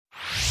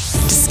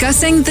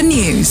Discussing the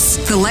news.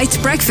 The LITE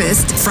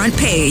Breakfast front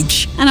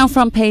page. And on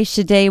front page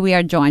today, we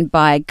are joined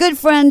by good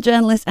friend,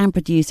 journalist and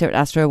producer at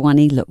Astro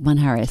Awani, Luqman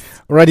Hariz.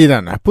 Alrighty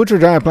then.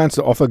 Putrajaya plans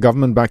to offer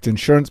government-backed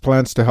insurance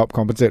plans to help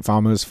compensate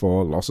farmers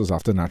for losses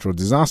after natural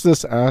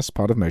disasters as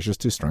part of measures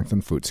to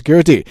strengthen food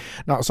security.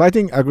 Now,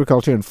 citing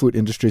Agriculture and Food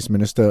Industries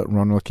Minister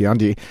Ronald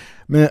Kiandi,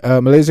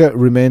 Malaysia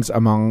remains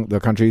among the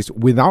countries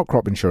without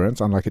crop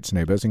insurance, unlike its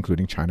neighbours,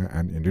 including China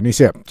and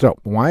Indonesia. So,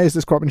 why is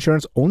this crop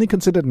insurance only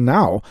considered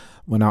now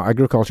when our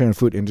agriculture and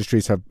food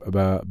industries have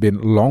been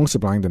long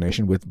supplying the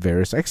nation with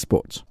various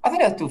exports? I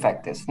think there are two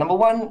factors. Number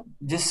one,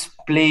 just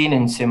plain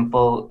and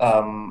simple,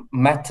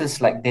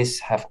 matters like this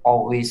have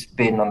always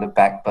been on the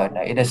back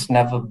burner. It has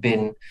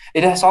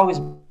always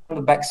been on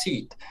the back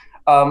seat.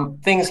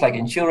 Things like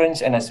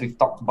insurance and, as we've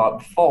talked about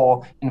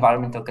before,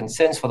 environmental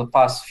concerns for the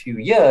past few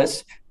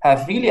years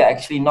have really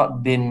actually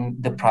not been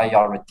the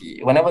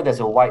priority. Whenever there's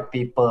a white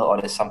paper or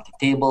there's something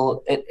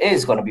table, it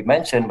is going to be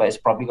mentioned, but it's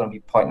probably going to be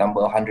point number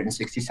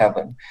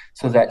 167.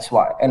 So that's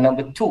why. And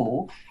number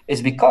two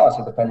is because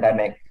of the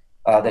pandemic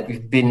that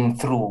we've been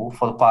through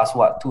for the past,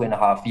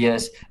 2.5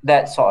 years,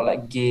 that sort of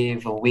like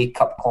gave a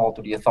wake-up call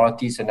to the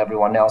authorities and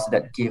everyone else,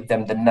 that gave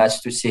them the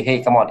nudge to say,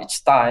 hey, come on, it's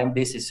time.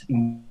 This is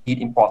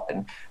indeed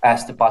important.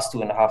 As the past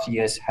 2.5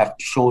 years have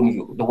shown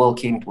you, the world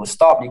came to a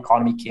stop, the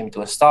economy came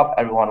to a stop,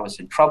 everyone was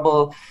in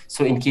trouble.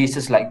 So in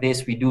cases like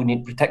this, we do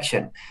need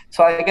protection.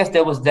 So I guess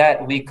there was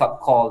that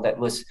wake-up call that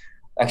was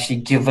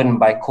actually given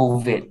by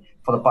COVID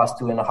for the past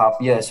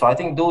 2.5 years. So I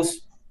think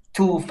those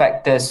two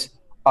factors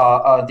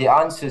are the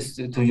answers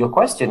to your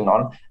question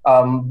on.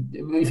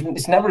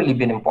 It's never really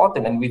been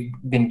important, and we've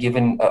been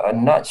given a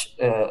nudge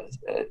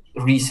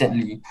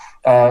recently,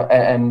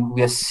 and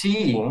we are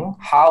seeing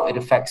how it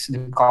affects the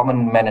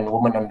common man and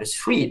woman on the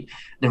street.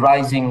 The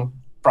rising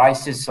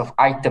prices of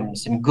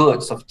items and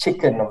goods, of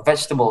chicken, of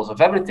vegetables,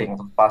 of everything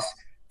for the past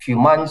few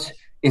months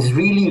is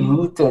really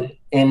rooted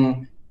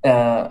in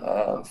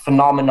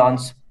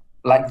phenomenons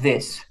like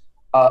this.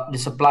 The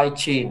supply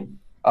chain,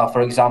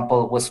 for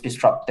example, was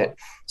disrupted.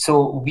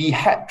 So we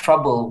had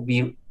trouble.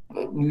 We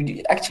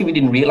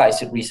didn't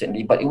realize it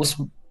recently, but it was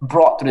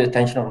brought to the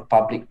attention of the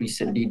public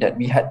recently that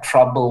we had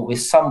trouble with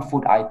some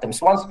food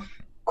items. Once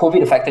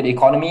COVID affected the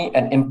economy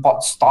and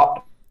imports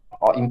stopped,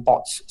 or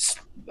imports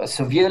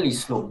severely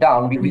slowed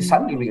down, we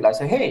suddenly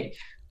realized that, hey,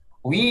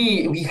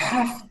 we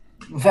have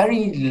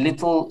very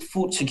little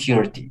food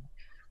security.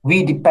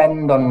 We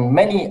depend on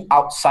many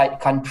outside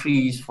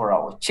countries for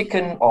our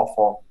chicken, or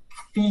for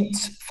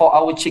feeds for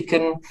our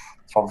chicken,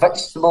 for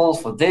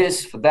vegetables, for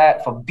this, for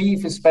that, for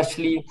beef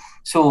especially.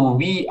 So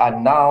we are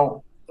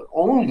now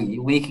only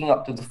waking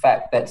up to the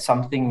fact that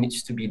something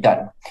needs to be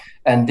done.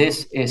 And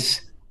this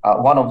is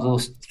one of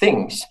those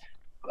things.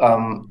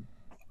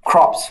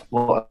 Crops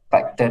were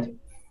affected,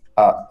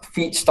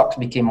 feedstocks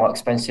became more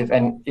expensive,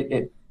 and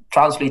it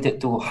translated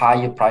to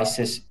higher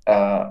prices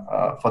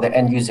for the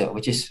end user,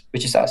 which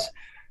is us.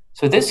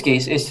 So this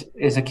case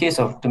is a case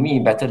of, to me,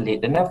 better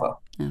late than never.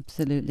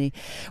 Absolutely.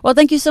 Well,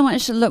 thank you so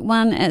much,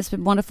 Luqman. It's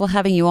been wonderful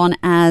having you on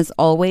as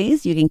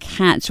always. You can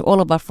catch all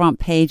of our front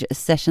page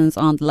sessions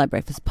on the LITE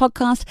Breakfast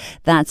podcast.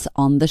 That's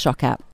on the Shock app.